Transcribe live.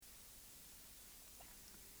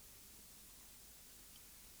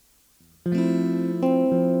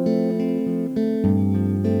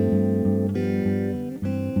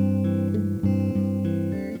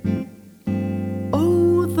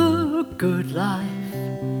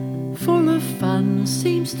life, full of fun,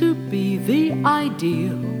 seems to be the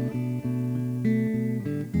ideal.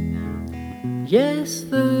 Yes,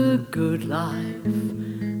 the good life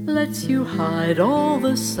lets you hide all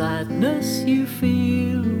the sadness you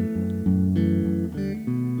feel.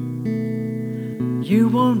 You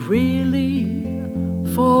won't really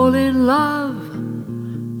fall in love,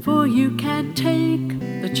 for you can't take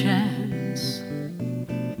the chance.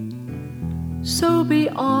 So be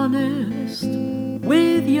honest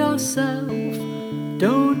with yourself,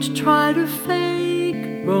 don't try to fake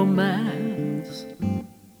romance.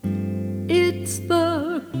 It's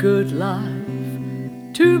the good life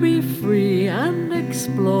to be free and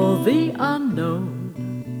explore the unknown.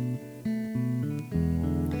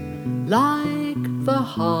 Like the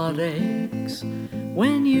heartaches,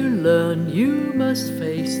 when you learn you must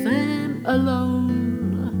face them alone.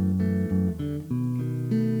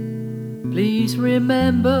 Please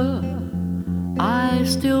remember, I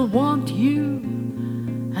still want you,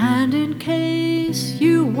 and in case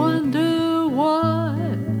you wonder why,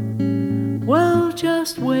 well,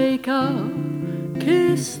 just wake up,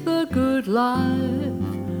 kiss the good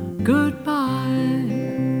life goodbye.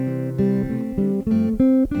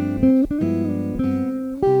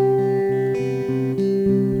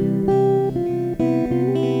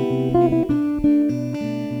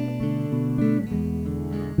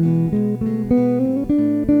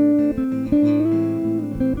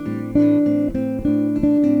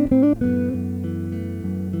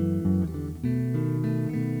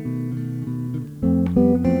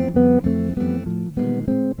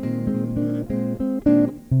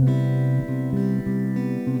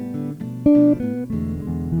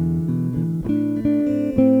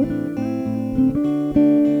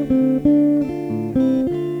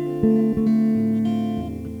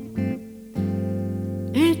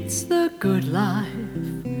 It's the good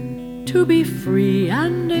life to be free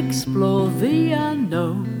and explore the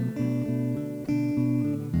unknown.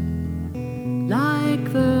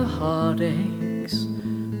 Like the heartaches,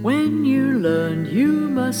 when you learn you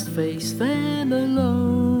must face them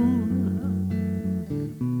alone.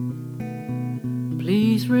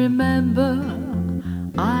 Please remember,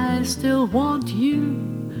 I still want you,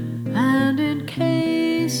 and in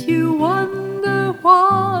case you wonder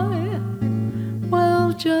why,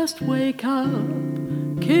 well, just wake up,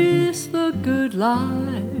 kiss the good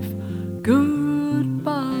life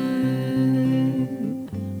goodbye.